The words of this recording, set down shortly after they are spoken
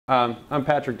I'm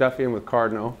Patrick Duffy. I'm with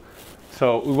Cardno.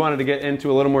 So we wanted to get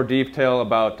into a little more detail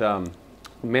about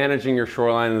managing your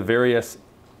shoreline and the various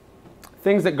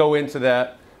things that go into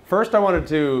that. First, I wanted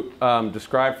to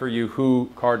describe for you who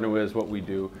Cardno is, what we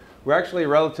do. We're actually a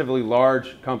relatively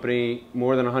large company,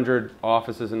 more than 100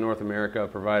 offices in North America,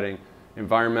 providing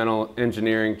environmental,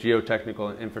 engineering, geotechnical,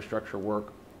 and infrastructure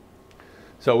work.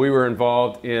 So we were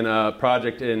involved in a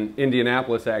project in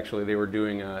Indianapolis, actually. They were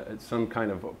doing some kind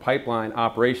of a pipeline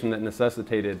operation that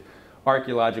necessitated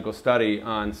archaeological study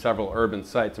on several urban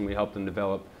sites, and we helped them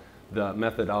develop the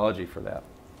methodology for that.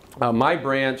 My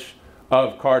branch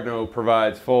of Cardno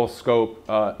provides full scope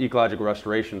ecological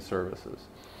restoration services,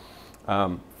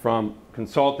 from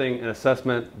consulting and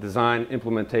assessment, design,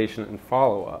 implementation, and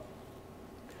follow-up.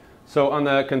 So on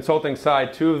the consulting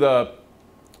side, two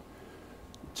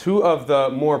of the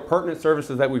more pertinent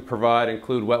services that we provide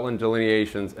include wetland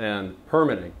delineations and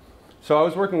permitting. So I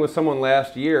was working with someone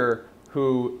last year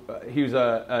who, he was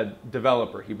a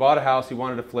developer. He bought a house, he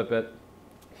wanted to flip it.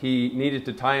 He needed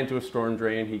to tie into a storm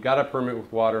drain. He got a permit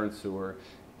with water and sewer.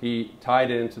 He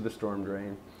tied into the storm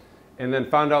drain and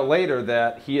then found out later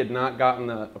that he had not gotten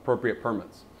the appropriate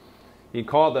permits. He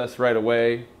called us right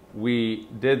away. We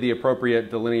did the appropriate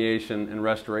delineation and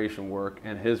restoration work,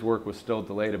 and his work was still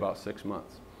delayed about 6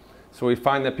 months. So we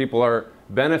find that people are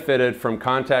benefited from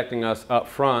contacting us up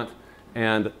front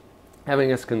and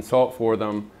having us consult for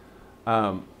them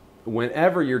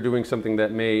whenever you're doing something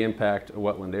that may impact a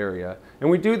wetland area. And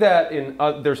we do that in,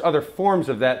 there's other forms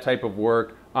of that type of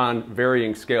work on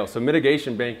varying scales. So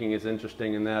mitigation banking is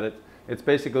interesting in that it's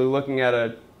basically looking at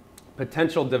a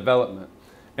potential development.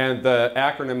 And the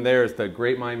acronym there is the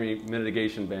Great Miami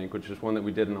Mitigation Bank, which is one that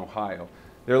we did in Ohio.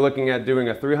 They're looking at doing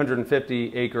a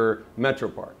 350-acre metro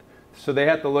park. So they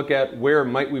have to look at where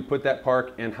might we put that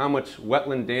park and how much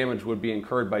wetland damage would be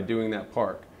incurred by doing that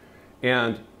park.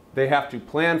 And they have to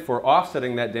plan for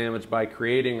offsetting that damage by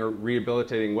creating or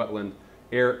rehabilitating wetland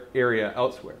area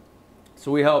elsewhere. So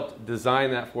we helped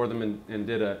design that for them and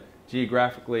did a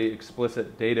geographically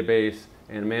explicit database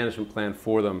and management plan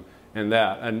for them and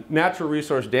that. And natural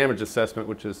resource damage assessment,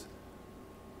 which is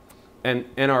an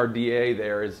NRDA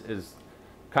there, is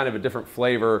kind of a different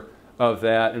flavor of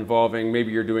that, involving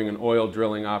maybe you're doing an oil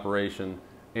drilling operation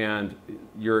and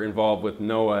you're involved with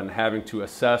NOAA and having to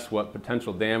assess what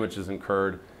potential damage is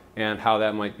incurred and how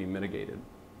that might be mitigated.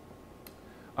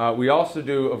 We also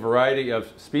do a variety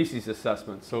of species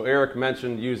assessments. So Eric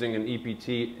mentioned using an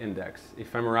EPT index,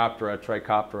 Ephemeroptera,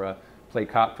 Trichoptera,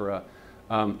 Plecoptera,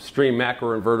 stream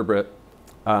macroinvertebrate,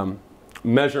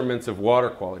 measurements of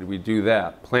water quality. We do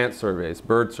that. Plant surveys,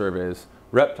 bird surveys,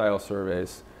 reptile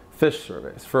surveys, fish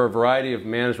surveys for a variety of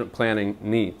management planning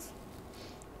needs.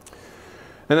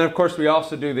 And then of course we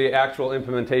also do the actual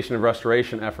implementation of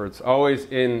restoration efforts, always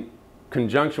in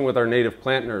conjunction with our native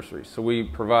plant nurseries. So we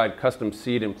provide custom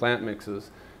seed and plant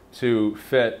mixes to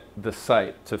fit the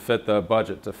site, to fit the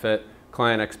budget, to fit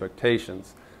client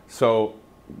expectations. So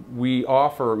we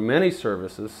offer many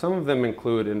services. Some of them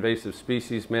include invasive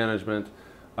species management,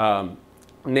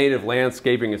 native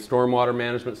landscaping and stormwater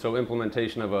management, so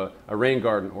implementation of a rain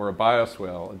garden or a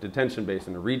bioswale, a detention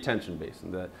basin, a retention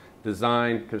basin, the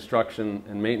design, construction,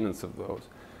 and maintenance of those.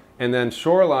 And then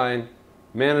shoreline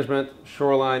management,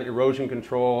 shoreline erosion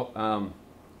control,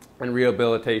 and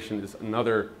rehabilitation is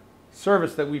another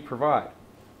service that we provide.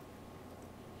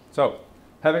 So,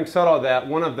 having said all that,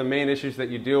 one of the main issues that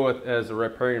you deal with as a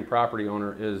riparian property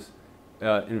owner is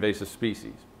invasive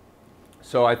species.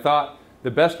 So I thought the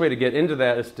best way to get into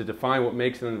that is to define what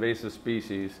makes an invasive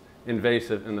species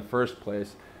invasive in the first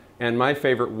place. And my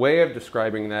favorite way of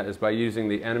describing that is by using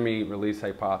the enemy release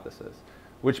hypothesis,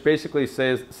 which basically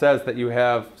says that you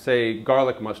have, say,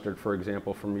 garlic mustard, for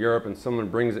example, from Europe, and someone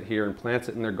brings it here and plants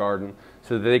it in their garden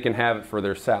so that they can have it for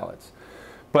their salads.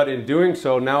 But in doing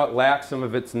so, now it lacks some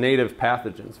of its native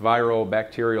pathogens, viral,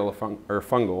 bacterial, or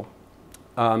fungal.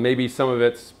 Maybe some of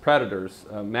its predators,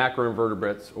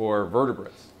 macroinvertebrates or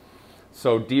vertebrates.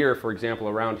 So deer, for example,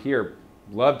 around here,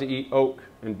 love to eat oak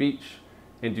and beech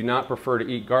and do not prefer to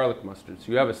eat garlic mustard.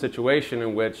 So you have a situation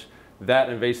in which that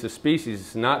invasive species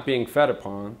is not being fed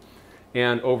upon,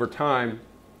 and over time,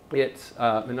 it's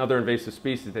another invasive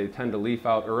species. They tend to leaf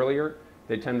out earlier,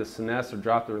 they tend to senesce or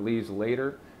drop their leaves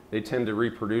later, they tend to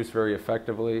reproduce very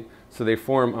effectively, so they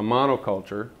form a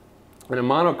monoculture, and a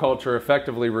monoculture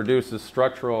effectively reduces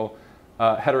structural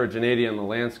heterogeneity in the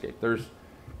landscape.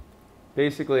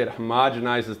 Basically, it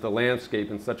homogenizes the landscape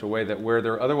in such a way that where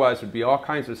there otherwise would be all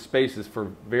kinds of spaces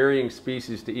for varying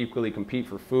species to equally compete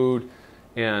for food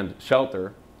and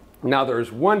shelter, now there is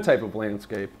one type of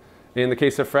landscape. In the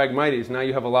case of Phragmites, now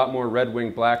you have a lot more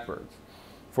red-winged blackbirds.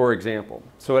 for example.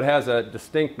 So it has a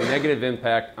distinct negative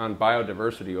impact on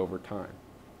biodiversity over time.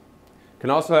 It can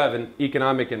also have an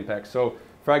economic impact. So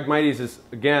Phragmites is,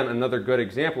 again, another good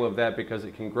example of that because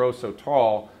it can grow so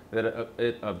tall that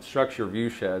it obstructs your view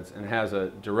sheds and has a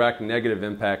direct negative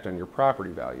impact on your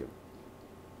property value.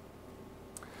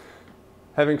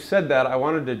 Having said that, I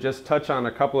wanted to just touch on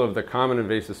a couple of the common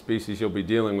invasive species you'll be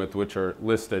dealing with, which are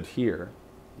listed here.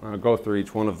 I'll go through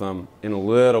each one of them in a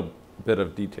little bit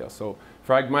of detail. So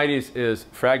Phragmites is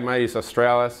Phragmites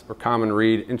australis, or common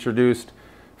reed, introduced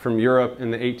from Europe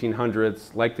in the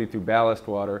 1800s, likely through ballast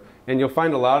water. And you'll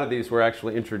find a lot of these were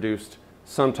actually introduced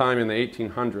sometime in the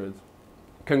 1800s.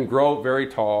 Can grow very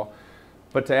tall,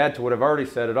 but to add to what I've already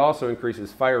said, it also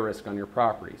increases fire risk on your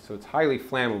property. So it's highly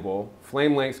flammable.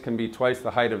 Flame lengths can be twice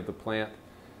the height of the plant.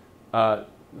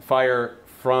 Fire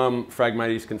from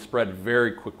Phragmites can spread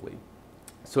very quickly.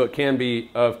 So it can be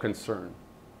of concern.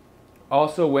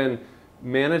 Also, when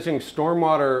managing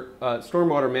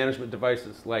stormwater management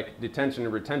devices like detention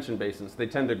and retention basins, they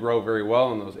tend to grow very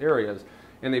well in those areas,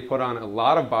 and they put on a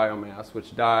lot of biomass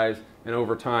which dies, and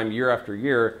over time, year after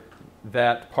year,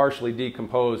 that partially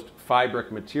decomposed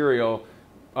fibric material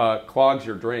clogs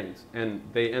your drains, and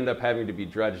they end up having to be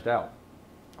dredged out,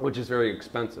 which is very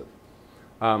expensive.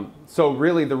 So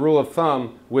really the rule of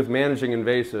thumb with managing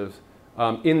invasives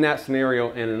in that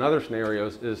scenario and in other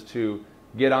scenarios is to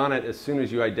get on it as soon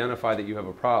as you identify that you have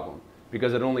a problem,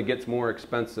 because it only gets more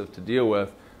expensive to deal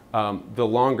with the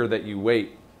longer that you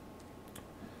wait.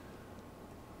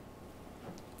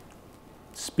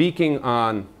 Speaking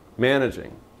on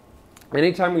managing,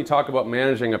 anytime we talk about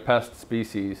managing a pest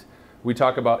species, we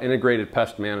talk about integrated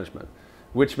pest management,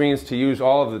 which means to use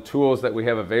all of the tools that we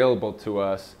have available to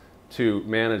us to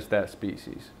manage that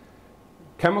species.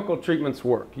 Chemical treatments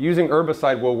work. Using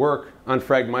herbicide will work on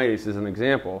Phragmites as an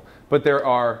example, but there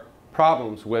are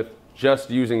problems with just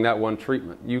using that one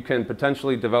treatment. You can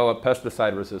potentially develop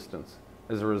pesticide resistance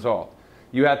as a result.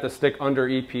 You have to stick under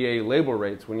EPA label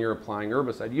rates when you're applying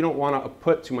herbicide. You don't want to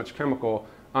put too much chemical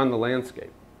on the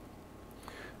landscape.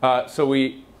 So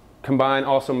we combine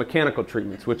also mechanical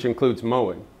treatments, which includes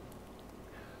mowing.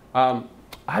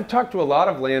 I've talked to a lot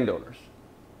of landowners,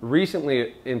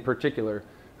 recently in particular,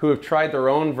 who have tried their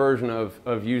own version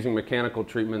of using mechanical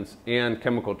treatments and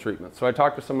chemical treatments. So I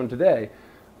talked to someone today.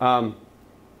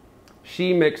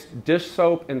 She mixed dish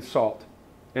soap and salt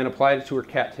and applied it to her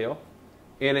cattail.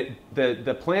 And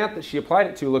the plant that she applied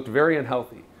it to looked very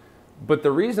unhealthy. But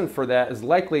the reason for that is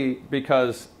likely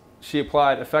because she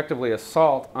applied effectively a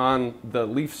salt on the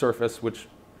leaf surface, which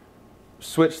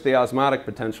switched the osmotic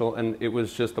potential, and it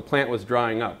was just the plant was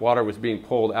drying up. Water was being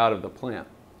pulled out of the plant.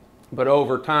 But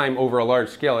over time, over a large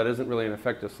scale, it isn't really an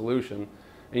effective solution,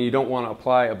 and you don't want to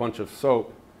apply a bunch of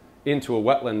soap into a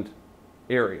wetland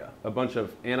area, a bunch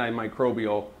of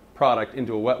antimicrobial product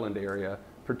into a wetland area,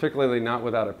 particularly not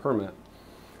without a permit.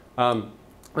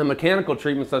 The mechanical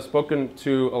treatments, I've spoken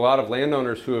to a lot of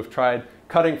landowners who have tried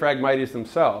cutting Phragmites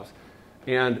themselves,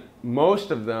 and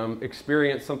most of them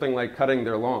experience something like cutting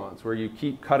their lawns, where you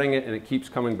keep cutting it and it keeps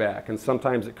coming back, and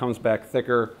sometimes it comes back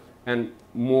thicker and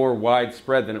more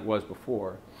widespread than it was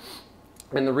before.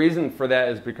 And the reason for that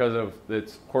is because of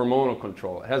its hormonal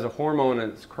control. It has a hormone in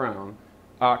its crown,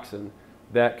 auxin,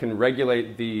 that can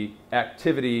regulate the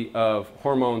activity of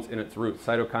hormones in its roots,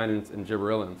 cytokinins and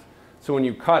gibberellins. So when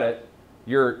you cut it,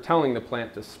 you're telling the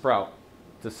plant to sprout,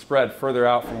 to spread further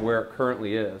out from where it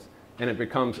currently is, and it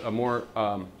becomes a more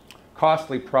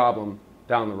costly problem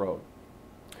down the road.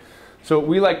 So what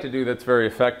we like to do that's very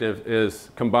effective is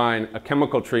combine a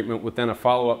chemical treatment with then a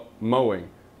follow-up mowing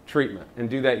treatment, and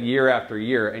do that year after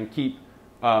year and keep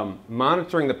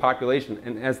monitoring the population.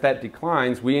 And as that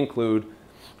declines, we include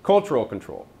cultural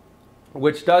control,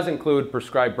 which does include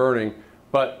prescribed burning,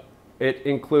 but it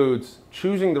includes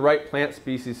choosing the right plant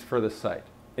species for the site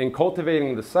and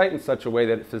cultivating the site in such a way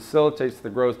that it facilitates the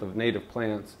growth of native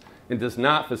plants and does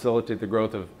not facilitate the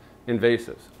growth of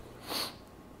invasives.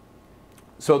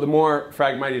 So the more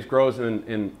Phragmites grows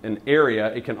in an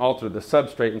area, it can alter the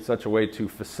substrate in such a way to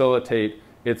facilitate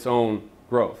its own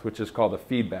growth, which is called a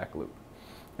feedback loop.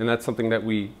 And that's something that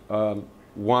we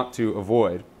want to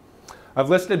avoid. I've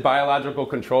listed biological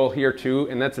control here too,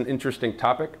 and that's an interesting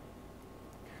topic.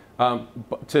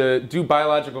 To do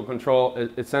biological control,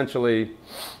 essentially,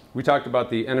 we talked about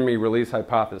the enemy release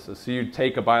hypothesis. So you'd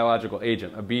take a biological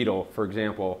agent, a beetle, for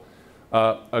example,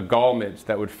 a gall midge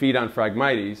that would feed on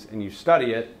Phragmites, and you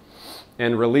study it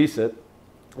and release it,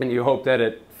 and you hope that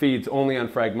it feeds only on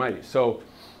Phragmites. So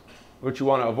what you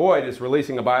want to avoid is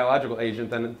releasing a biological agent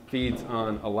that it feeds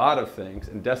on a lot of things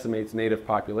and decimates native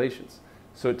populations.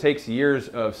 So it takes years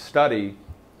of study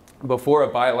before a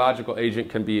biological agent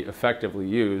can be effectively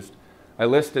used. I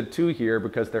listed 2 here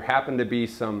because there happen to be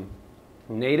some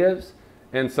natives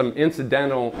and some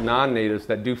incidental non-natives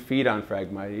that do feed on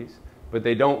Phragmites, but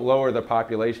they don't lower the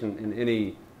population in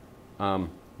any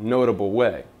notable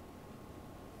way.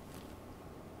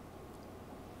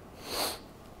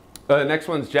 The next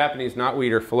one's Japanese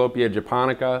knotweed, or Fallopoeia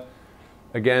japonica,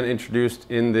 again introduced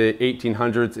in the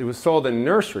 1800s. It was sold in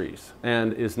nurseries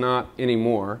and is not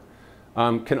anymore.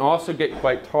 Can also get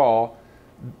quite tall.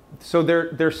 So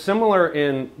they're similar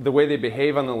in the way they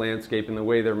behave on the landscape and the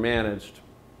way they're managed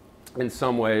in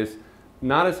some ways.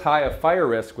 Not as high a fire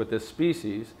risk with this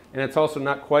species, and it's also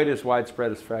not quite as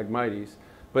widespread as Phragmites,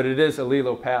 but it is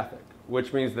allelopathic,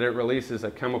 which means that it releases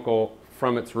a chemical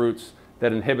from its roots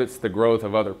that inhibits the growth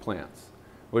of other plants,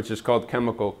 which is called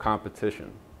chemical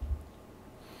competition.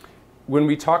 When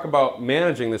we talk about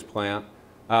managing this plant,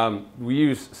 we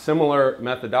use similar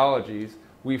methodologies.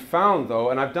 We found, though,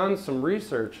 and I've done some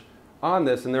research on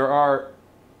this, and there are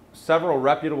several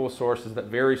reputable sources that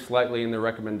vary slightly in their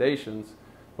recommendations,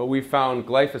 but we found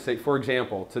glyphosate, for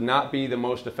example, to not be the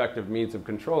most effective means of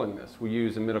controlling this. We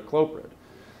use imidacloprid.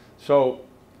 So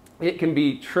it can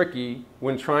be tricky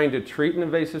when trying to treat an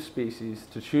invasive species,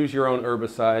 to choose your own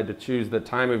herbicide, to choose the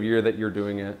time of year that you're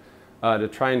doing it, to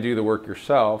try and do the work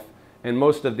yourself. And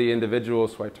most of the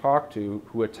individuals who I talk to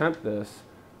who attempt this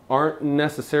aren't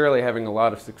necessarily having a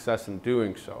lot of success in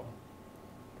doing so.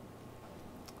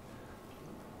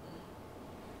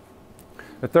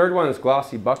 The third one is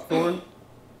glossy buckthorn.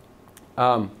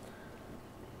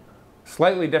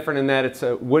 Slightly different in that it's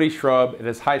a woody shrub. It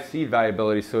has high seed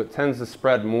viability, so it tends to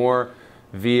spread more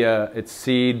via its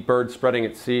seed, bird spreading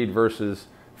its seed, versus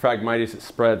Phragmites. It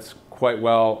spreads quite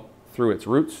well through its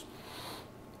roots.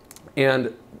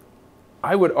 And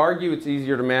I would argue it's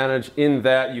easier to manage in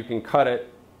that you can cut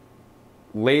it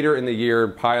later in the year,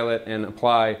 pile it, and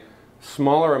apply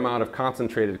smaller amount of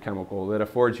concentrated chemical that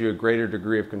affords you a greater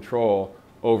degree of control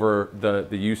over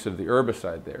the use of the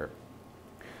herbicide there.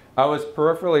 I was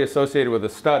peripherally associated with a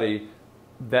study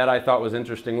that I thought was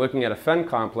interesting, looking at a fen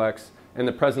complex in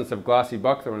the presence of glossy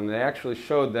buckthorn, and they actually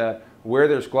showed that where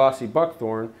there's glossy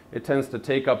buckthorn, it tends to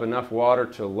take up enough water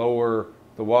to lower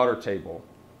the water table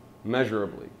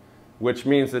measurably, which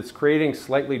means it's creating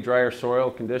slightly drier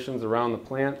soil conditions around the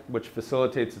plant, which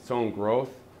facilitates its own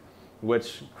growth,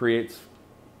 which creates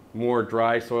more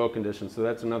dry soil conditions. So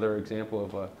that's another example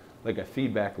of like a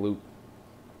feedback loop.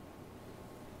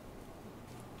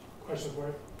 Question for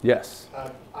you? Yes.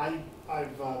 I've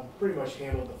pretty much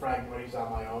handled the Phragmites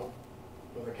on my own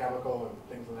with a chemical and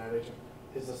things of that nature.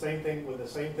 Is the same thing, would the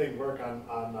same thing work on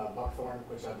buckthorn,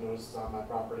 which I've noticed is on my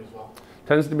property as well?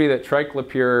 Tends to be that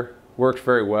triclopyr works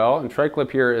very well, and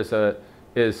triclopyr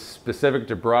is specific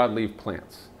to broadleaf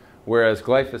plants, whereas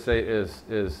glyphosate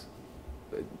is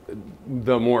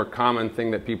the more common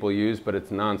thing that people use, but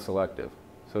it's non-selective.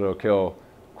 So it'll kill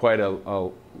quite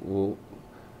a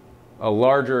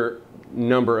larger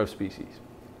number of species.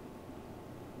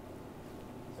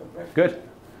 So Good.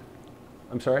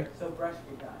 I'm sorry? So brush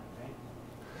be done,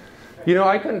 right? You know,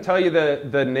 I couldn't tell you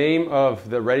the name of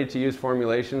the ready-to-use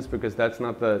formulations because that's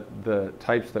not the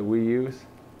types that we use.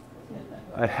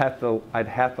 I'd have to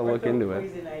look into it.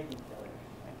 Poison ivy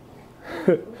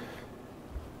killer.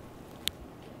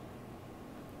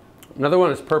 Another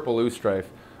one is purple loosestrife.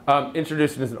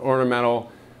 Introduced as an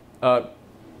ornamental.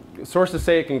 Sources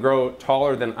say it can grow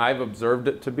taller than I've observed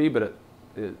it to be, but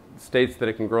it states that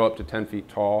it can grow up to 10 feet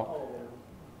tall. Oh,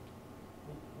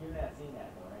 you've not seen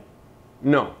that though, right?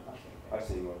 No. I've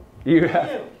seen one. You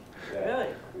have. You? Yeah. Really?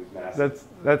 It was massive.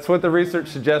 That's what the research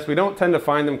suggests. We don't tend to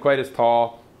find them quite as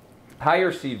tall.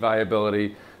 Higher seed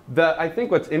viability. I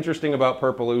think what's interesting about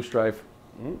purple loosestrife,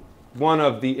 one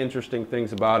of the interesting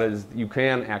things about it is you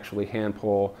can actually hand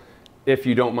pull if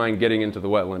you don't mind getting into the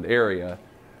wetland area.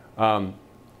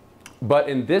 But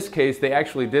in this case, they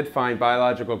actually did find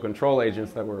biological control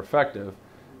agents that were effective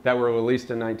that were released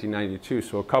in 1992.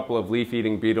 So a couple of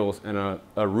leaf-eating beetles and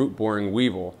a root-boring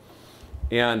weevil.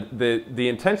 And the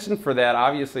intention for that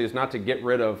obviously is not to get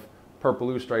rid of purple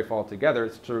loosestrife altogether.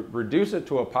 It's to reduce it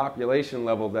to a population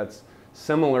level that's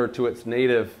similar to its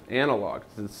native analogs.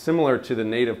 It's similar to the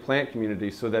native plant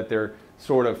community so that they're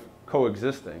sort of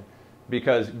coexisting.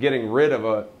 Because getting rid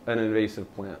of an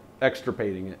invasive plant,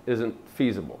 extirpating it, isn't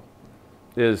feasible,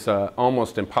 is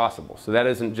almost impossible. So that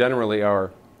isn't generally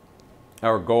our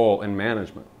goal in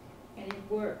management. And it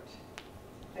worked.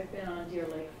 I've been on Deer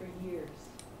Lake for years.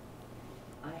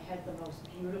 I had the most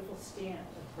beautiful stand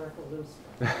of purple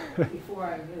loosestrife before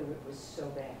I knew it was so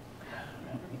bad.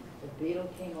 The beetle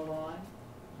came along,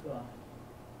 gone.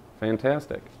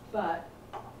 Fantastic. But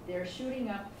they're shooting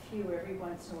up few every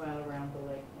once in a while around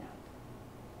the lake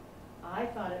now. I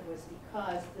thought it was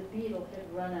because the beetle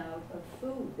had run out of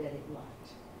food that it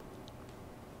liked,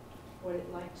 what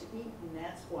it liked to eat, and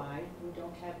that's why we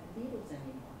don't have beetles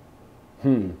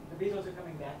anymore. The beetles are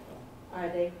coming back though. Are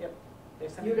they? Yep.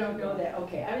 There's some- You don't know that?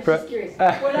 Okay, I was Pre- just curious.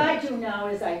 What I do now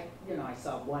is I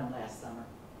saw one last summer.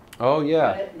 Oh, Cut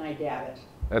yeah. it and I dab it.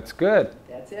 That's good.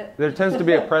 That's it. There tends to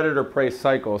be a predator-prey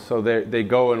cycle, so they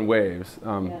go in waves.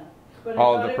 Yeah. But I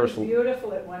all of thought the it was personal-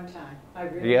 beautiful at one time. I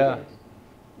really Yeah. did.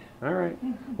 All right.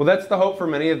 Well, that's the hope for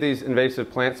many of these invasive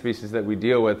plant species that we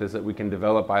deal with, is that we can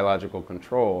develop biological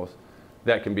controls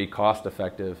that can be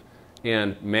cost-effective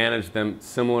and manage them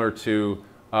similar to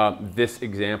this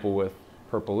example with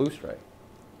purple loosestrife.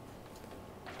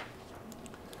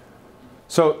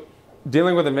 So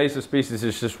dealing with invasive species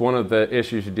is just one of the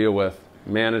issues you deal with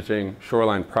managing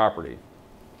shoreline property.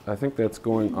 I think that's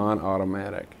going on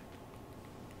automatic.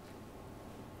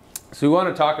 So we want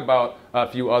to talk about a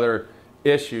few other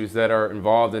issues that are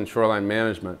involved in shoreline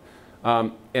management.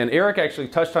 And Eric actually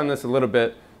touched on this a little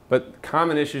bit, but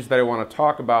common issues that I want to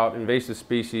talk about: invasive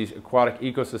species, aquatic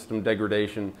ecosystem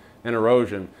degradation, and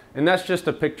erosion. And that's just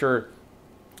a picture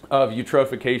of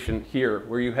eutrophication here,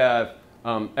 where you have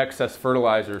excess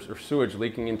fertilizers or sewage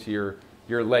leaking into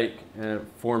your lake and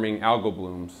forming algal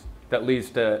blooms that leads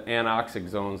to anoxic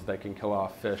zones that can kill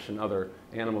off fish and other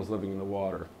animals living in the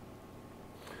water.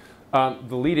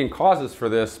 The leading causes for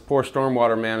this: poor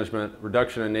stormwater management,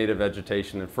 reduction in native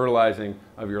vegetation, and fertilizing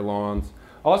of your lawns.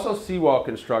 Also, seawall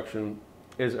construction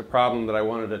is a problem that I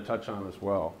wanted to touch on as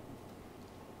well.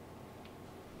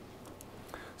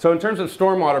 So in terms of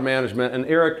stormwater management, and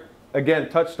Eric again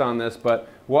touched on this, but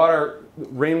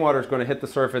rainwater is going to hit the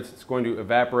surface, it's going to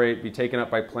evaporate, be taken up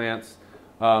by plants,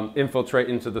 infiltrate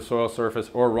into the soil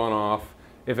surface, or run off.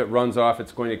 If it runs off,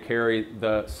 it's going to carry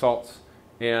the salts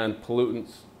and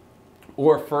pollutants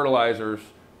or fertilizers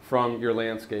from your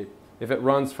landscape. If it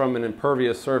runs from an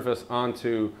impervious surface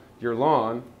onto your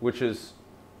lawn, which is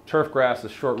turf grass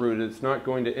is short-rooted, it's not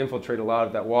going to infiltrate a lot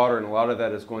of that water, and a lot of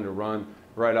that is going to run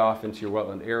right off into your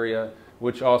wetland area,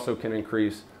 which also can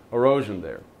increase erosion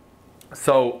there.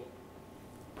 So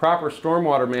proper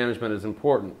stormwater management is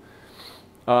important.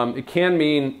 It can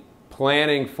mean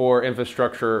planning for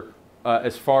infrastructure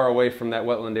as far away from that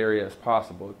wetland area as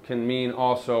possible. It can mean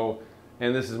also,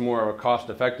 and this is more of a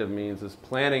cost-effective means, is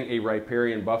planning a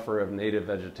riparian buffer of native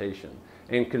vegetation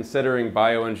and considering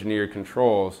bioengineered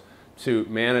controls to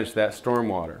manage that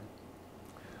stormwater.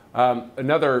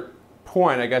 Another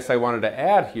point I guess I wanted to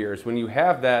add here is when you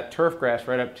have that turf grass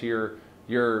right up to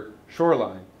your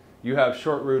shoreline, you have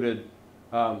short-rooted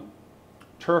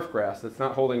turf grass that's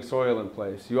not holding soil in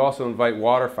place. You also invite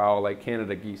waterfowl like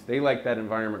Canada geese. They like that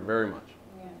environment very much,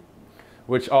 Yeah.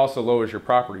 which also lowers your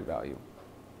property value.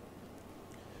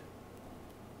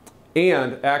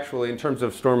 And actually, in terms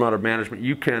of stormwater management,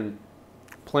 you can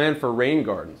plan for rain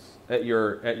gardens at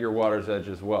your water's edge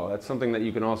as well. That's something that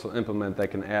you can also implement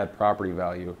that can add property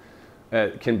value.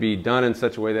 It can be done in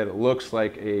such a way that it looks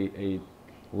like a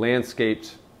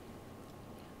landscaped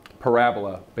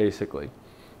parabola, basically.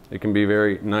 It can be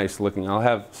very nice looking. I'll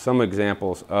have some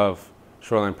examples of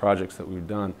shoreline projects that we've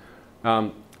done.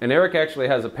 And Eric actually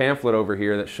has a pamphlet over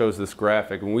here that shows this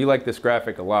graphic, and we like this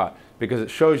graphic a lot because it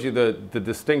shows you the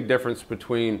distinct difference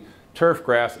between turf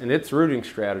grass and its rooting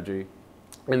strategy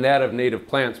and that of native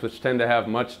plants, which tend to have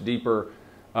much deeper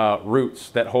roots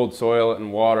that hold soil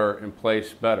and water in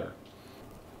place better.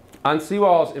 On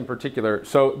seawalls in particular,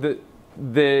 so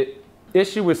the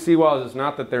issue with seawalls is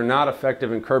not that they're not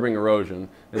effective in curbing erosion,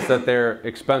 it's that they're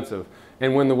expensive.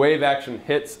 And when the wave action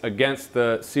hits against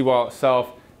the seawall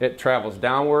itself, it travels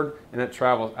downward and it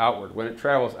travels outward. When it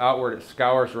travels outward, it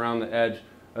scours around the edge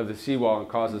of the seawall and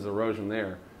causes erosion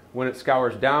there. When it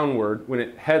scours downward, when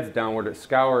it heads downward, it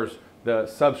scours the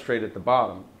substrate at the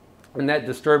bottom. And that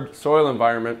disturbed soil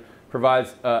environment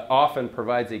often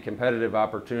provides a competitive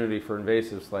opportunity for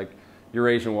invasives like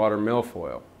Eurasian water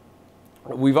milfoil.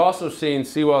 We've also seen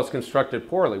seawalls constructed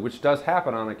poorly, which does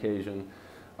happen on occasion,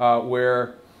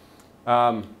 where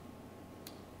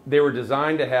they were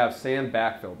designed to have sand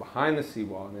backfill behind the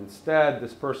seawall, and instead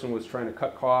this person was trying to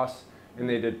cut costs, and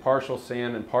they did partial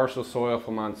sand and partial soil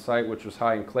from on site, which was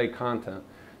high in clay content.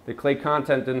 The clay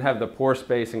content didn't have the pore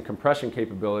space and compression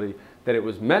capability that it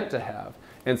was meant to have,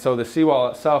 and so the seawall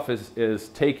itself is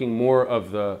taking more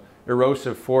of the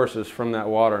erosive forces from that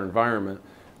water environment,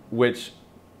 which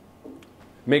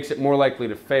makes it more likely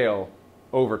to fail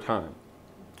over time.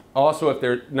 Also, if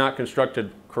they're not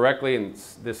constructed correctly and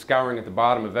the scouring at the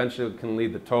bottom eventually can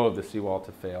lead the toe of the seawall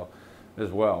to fail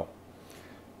as well.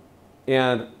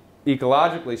 And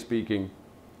ecologically speaking,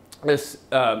 this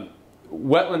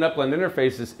wetland-upland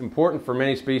interface is important for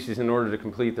many species in order to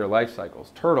complete their life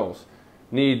cycles. Turtles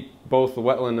need both the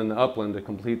wetland and the upland to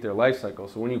complete their life cycle.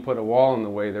 So when you put a wall in the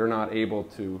way, they're not able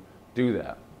to do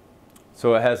that.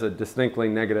 So it has a distinctly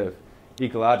negative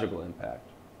ecological impact.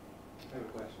 I have a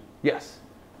question. Yes?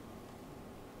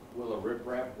 Will a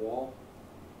riprap wall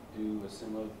do a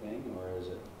similar thing, or is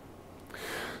it?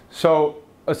 So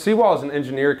a seawall is an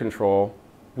engineered control.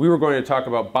 We were going to talk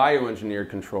about bioengineered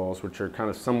controls, which are kind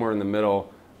of somewhere in the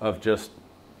middle of just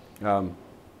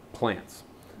plants.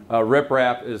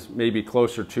 Riprap is maybe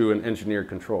closer to an engineered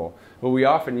control. But we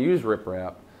often use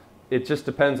riprap. It just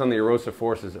depends on the erosive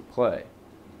forces at play.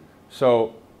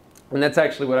 So, and that's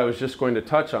actually what I was just going to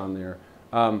touch on there.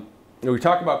 When we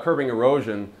talk about curbing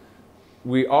erosion,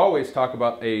 we always talk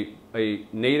about a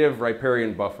native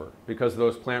riparian buffer because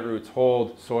those plant roots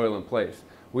hold soil in place.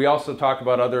 We also talk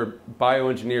about other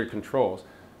bioengineered controls.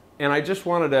 And I just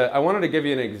wanted to give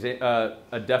you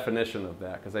a definition of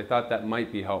that because I thought that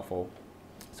might be helpful.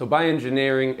 So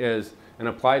bioengineering is an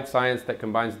applied science that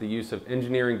combines the use of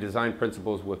engineering design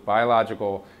principles with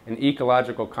biological and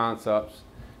ecological concepts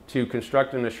to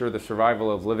construct and assure the survival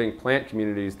of living plant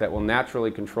communities that will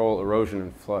naturally control erosion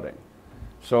and flooding.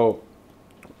 So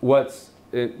what's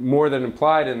more than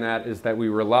implied in that is that we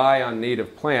rely on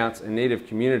native plants and native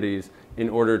communities in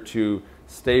order to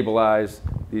stabilize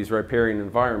these riparian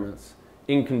environments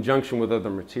in conjunction with other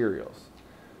materials.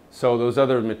 So those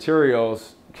other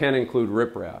materials can include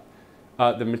riprap.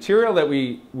 The material that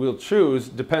we will choose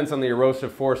depends on the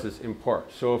erosive forces in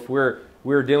part. So if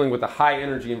we're dealing with a high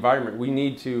energy environment, we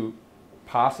need to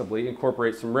possibly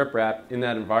incorporate some riprap in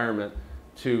that environment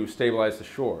to stabilize the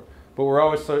shore. But we're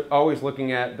always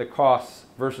looking at the costs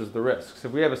versus the risks.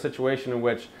 If we have a situation in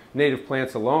which native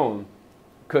plants alone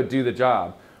could do the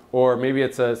job, or maybe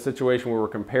it's a situation where we're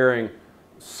comparing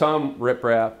some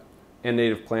riprap and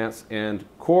native plants and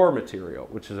core material,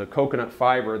 which is a coconut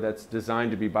fiber that's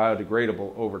designed to be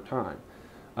biodegradable over time.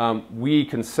 We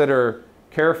consider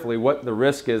carefully what the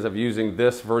risk is of using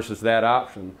this versus that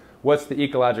option. What's the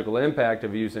ecological impact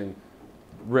of using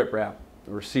riprap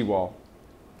or seawall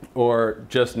or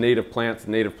just native plants,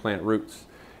 native plant roots?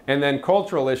 And then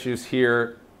cultural issues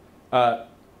here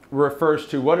refers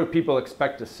to what do people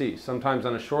expect to see. Sometimes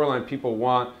on a shoreline people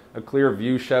want a clear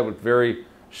view shed with very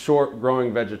short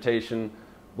growing vegetation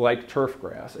like turf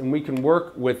grass, and we can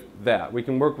work with that. We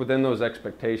can work within those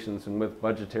expectations and with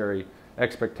budgetary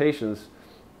expectations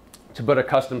to put a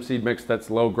custom seed mix that's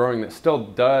low growing that still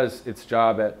does its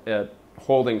job at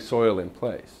holding soil in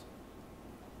place.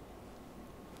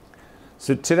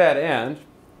 So to that end,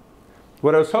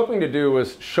 what I was hoping to do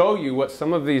was show you what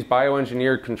some of these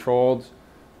bioengineered controls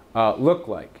look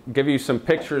like. Give you some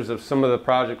pictures of some of the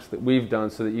projects that we've done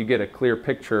so that you get a clear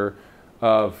picture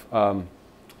of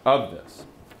this.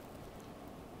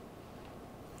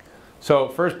 So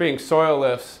first being soil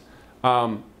lifts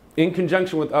in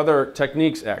conjunction with other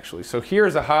techniques actually. So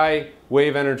here's a high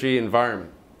wave energy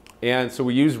environment. And so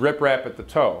we use riprap at the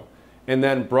toe and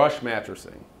then brush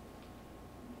mattressing.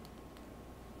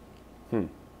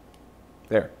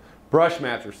 There. Brush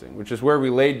mattressing, which is where we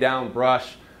laid down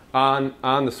brush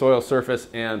on the soil surface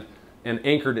and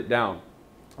anchored it down.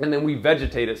 And then we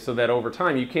vegetate it so that over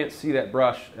time you can't see that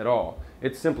brush at all.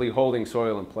 It's simply holding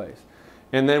soil in place.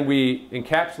 And then we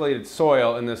encapsulated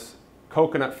soil in this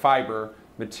coconut fiber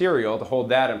material to hold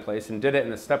that in place and did it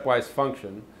in a stepwise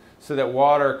function so that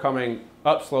water coming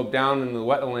upslope down in the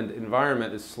wetland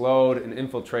environment is slowed and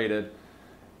infiltrated,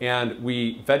 and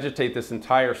we vegetate this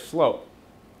entire slope.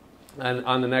 And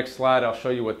on the next slide I'll show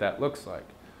you what that looks like.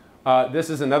 This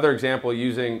is another example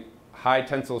using high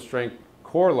tensile strength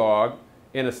core log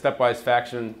in a stepwise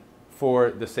fashion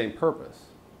for the same purpose.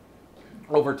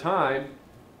 Over time,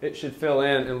 it should fill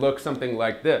in and look something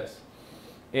like this.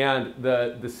 And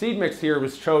the seed mix here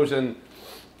was chosen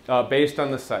based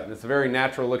on the site. And it's a very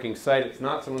natural looking site. It's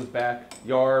not someone's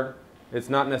backyard. It's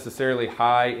not necessarily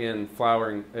high in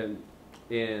flowering,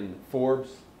 in forbs,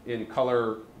 in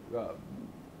color,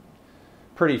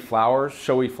 pretty flowers,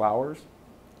 showy flowers.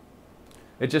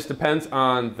 It just depends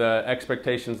on the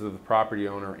expectations of the property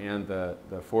owner and the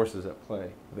forces at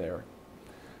play there.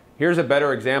 Here's a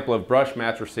better example of brush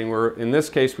mattressing where in this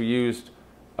case we used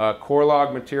core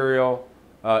log material,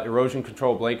 erosion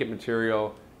control blanket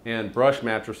material, and brush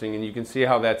mattressing, and you can see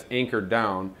how that's anchored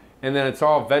down. And then it's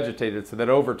all vegetated so that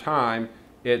over time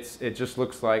it just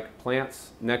looks like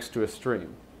plants next to a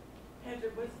stream.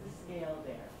 Andrew, what's the scale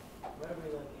there? What are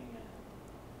we looking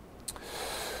at?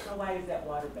 How wide is that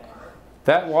waterbed?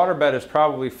 That waterbed is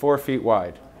probably 4 feet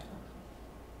wide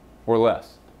or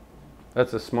less.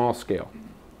 That's a small scale.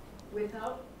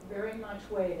 Without very much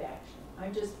wave action.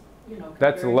 I'm just, you know.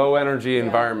 That's a comparing- low energy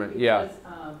environment, yeah. Because,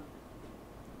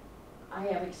 I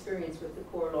have experience with the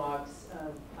core logs.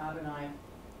 Bob and I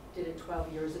did it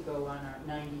 12 years ago on our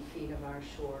 90 feet of our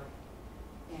shore.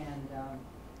 And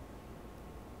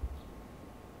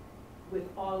with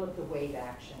all of the wave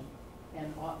action,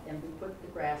 and we put the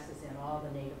grasses in, all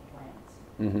the native plants.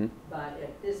 Mm-hmm. But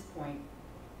at this point,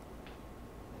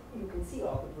 you can see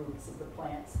all the roots of the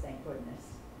plants, thank goodness.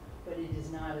 But it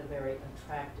is not a very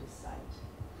attractive site.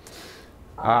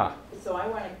 So I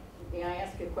want to, may I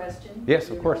ask a question? Yes,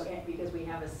 of course. Because we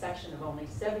have a section of only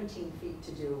 17 feet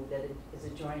to do that is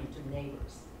adjoining to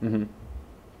neighbors. Mm-hmm.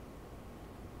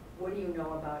 What do you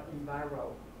know about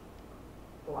enviro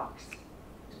blocks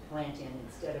to plant in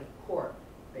instead of the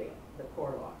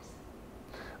core logs?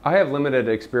 I have limited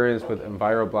experience with Okay.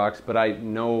 enviro blocks, but I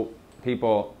know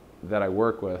people that I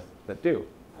work with that do.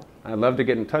 I'd love to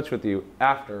get in touch with you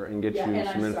after and get you some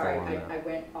info on that. I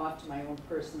went off to my own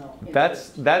personal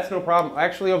That's no problem.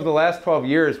 Actually, over the last 12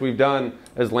 years, we've done,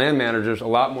 as land managers, a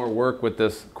lot more work with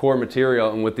this core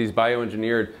material and with these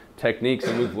bioengineered techniques,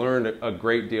 and we've learned a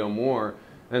great deal more.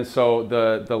 And so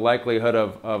the likelihood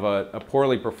of a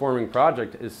poorly performing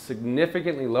project is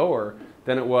significantly lower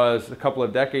than it was a couple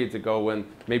of decades ago when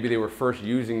maybe they were first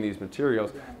using these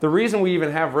materials. The reason we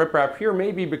even have riprap here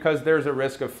may be because there's a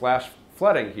risk of flash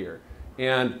flooding here.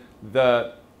 And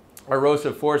the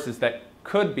erosive forces that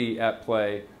could be at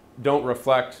play don't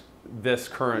reflect this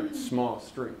current small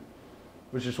stream,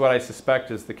 which is what I suspect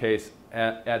is the case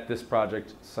at this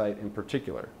project site in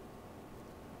particular.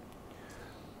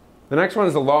 The next one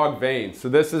is a log vein. So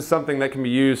this is something that can be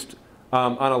used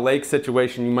on a lake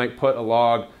situation. You might put a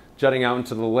log jutting out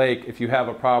into the lake if you have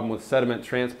a problem with sediment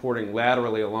transporting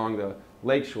laterally along the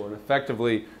lakeshore. And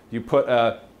effectively, you put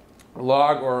a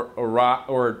log or a rock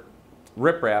or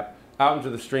riprap out into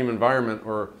the stream environment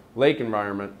or lake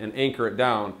environment and anchor it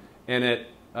down. And it,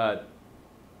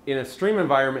 in a stream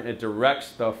environment, it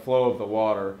directs the flow of the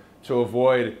water to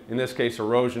avoid, in this case,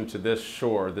 erosion to this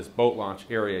shore, this boat launch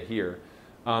area here.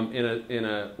 In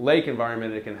a lake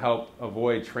environment, it can help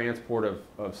avoid transport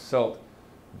of silt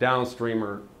downstream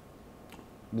or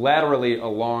laterally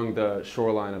along the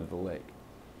shoreline of the lake.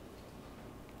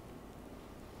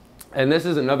 And this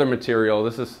is another material.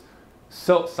 This is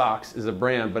Silt Socks is a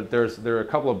brand, but there are a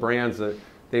couple of brands that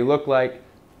they look like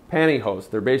pantyhose.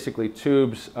 They're basically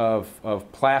tubes of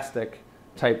plastic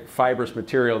type fibrous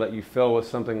material that you fill with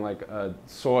something like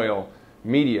soil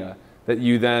media that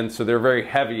you then, so they're very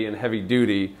heavy and heavy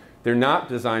duty. They're not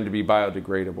designed to be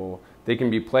biodegradable. They can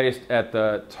be placed at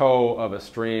the toe of a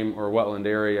stream or wetland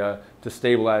area to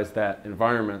stabilize that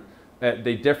environment.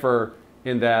 They differ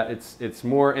in that it's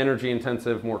more energy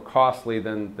intensive, more costly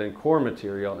than core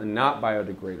material, and not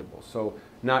biodegradable. So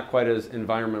not quite as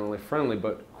environmentally friendly,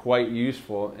 but quite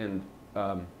useful and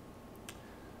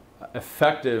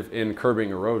effective in curbing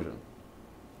erosion.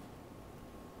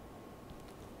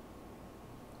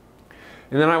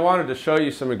 And then I wanted to show you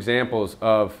some examples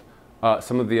of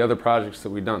some of the other projects that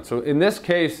we've done. So in this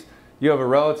case, you have a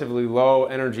relatively low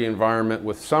energy environment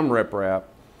with some riprap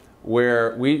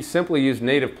where we simply use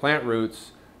native plant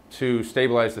roots to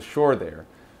stabilize the shore there.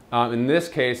 In this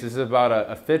case, this is about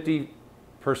a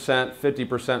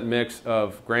 50% mix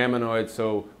of graminoids,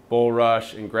 so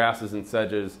bulrush and grasses and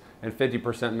sedges, and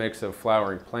 50% mix of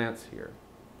flowering plants here.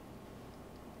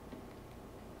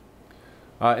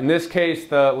 In this case,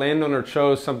 the landowner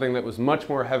chose something that was much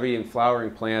more heavy in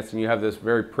flowering plants, and you have this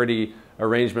very pretty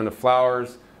arrangement of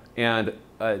flowers and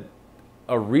a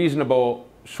reasonable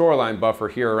shoreline buffer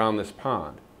here around this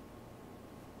pond.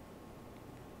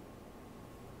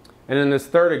 And in this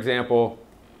third example,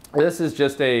 this is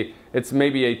just it's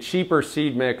maybe a cheaper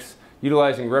seed mix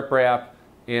utilizing riprap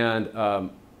and a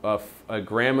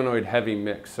graminoid heavy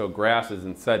mix, so grasses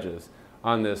and sedges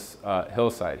on this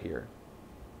hillside here.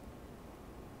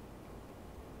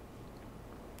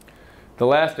 The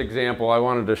last example I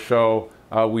wanted to show,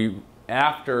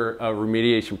 after a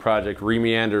remediation project,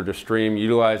 remeandered a stream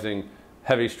utilizing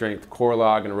heavy strength core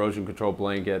log and erosion control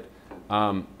blanket.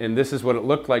 And this is what it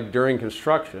looked like during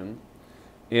construction.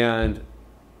 And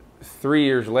 3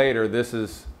 years later, this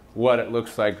is what it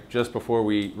looks like just before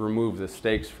we remove the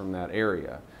stakes from that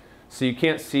area. So you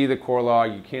can't see the core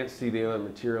log, you can't see the other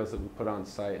materials that we put on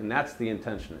site, and that's the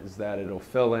intention, is that it'll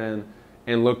fill in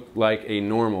and look like a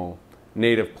normal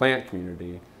native plant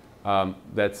community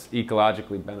that's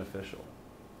ecologically beneficial.